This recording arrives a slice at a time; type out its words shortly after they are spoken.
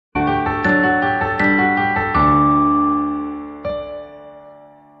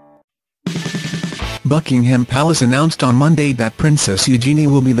Buckingham Palace announced on Monday that Princess Eugenie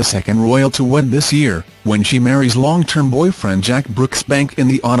will be the second royal to wed this year, when she marries long-term boyfriend Jack Brooksbank in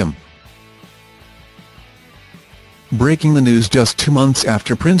the autumn. Breaking the news just 2 months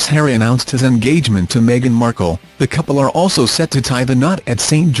after Prince Harry announced his engagement to Meghan Markle, the couple are also set to tie the knot at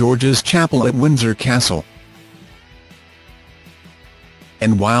St George's Chapel at Windsor Castle.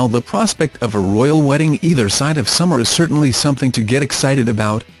 And while the prospect of a royal wedding either side of summer is certainly something to get excited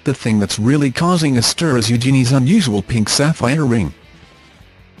about, the thing that's really causing a stir is Eugenie's unusual pink sapphire ring.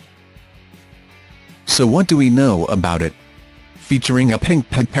 So what do we know about it? Featuring a pink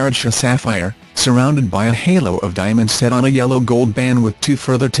Kardashian sapphire, surrounded by a halo of diamonds set on a yellow-gold band with 2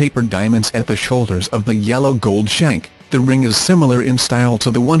 further tapered diamonds at the shoulders of the yellow-gold shank, the ring is similar in style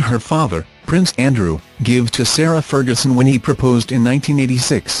to the one her father, Prince Andrew, gave to Sarah Ferguson when he proposed in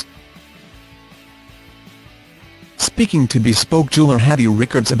 1986. Speaking to bespoke jeweler Hattie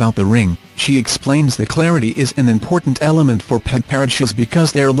Rickards about the ring, she explains the clarity is an important element for Kardashians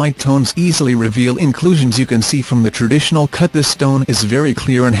because their light tones easily reveal inclusions you can see from the traditional cut. The stone is very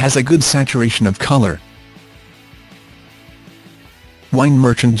clear and has a good saturation of color. Wine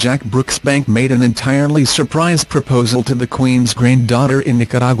merchant Jack Brooksbank made an entirely surprise proposal to the Queen's granddaughter in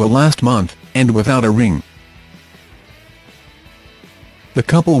Nicaragua last month, and without a ring. The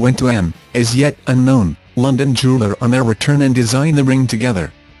couple went to an, as yet unknown, London jeweller on their return and designed the ring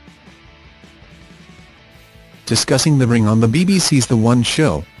together. Discussing the ring on the BBC's The One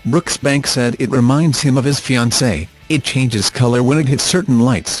show, Brooksbank said it reminds him of his fiancée, it changes colour when it hits certain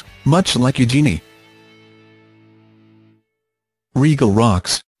lights, much like Eugenie. Regal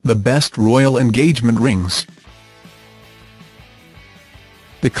rocks, the best royal engagement rings.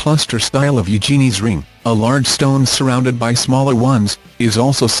 The cluster style of Eugenie's ring, a large stone surrounded by smaller ones, is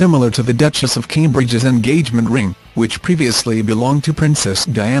also similar to the Duchess of Cambridge's engagement ring, which previously belonged to Princess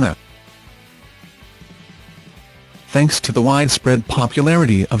Diana. Thanks to the widespread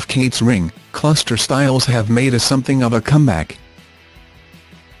popularity of Kate's ring, cluster styles have made something of a comeback.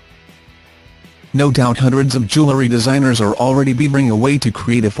 No doubt hundreds of jewellery designers are already beavering away to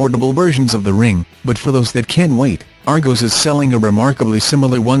create affordable versions of the ring, but for those that can't wait, Argos is selling a remarkably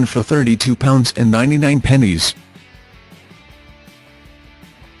similar one for £32.99.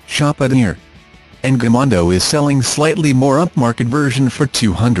 Shop at here. Engamondo is selling slightly more upmarket version for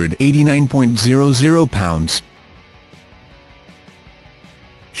 £289.00.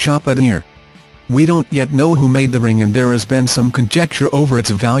 Shop at here. We don't yet know who made the ring and there has been some conjecture over its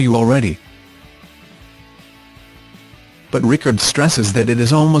value already. But Rickard stresses that it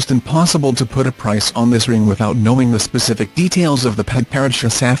is almost impossible to put a price on this ring without knowing the specific details of the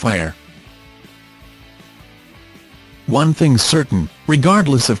Kardashian sapphire. One thing's certain,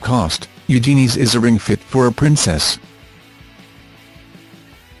 regardless of cost, Eugenie's is a ring fit for a princess.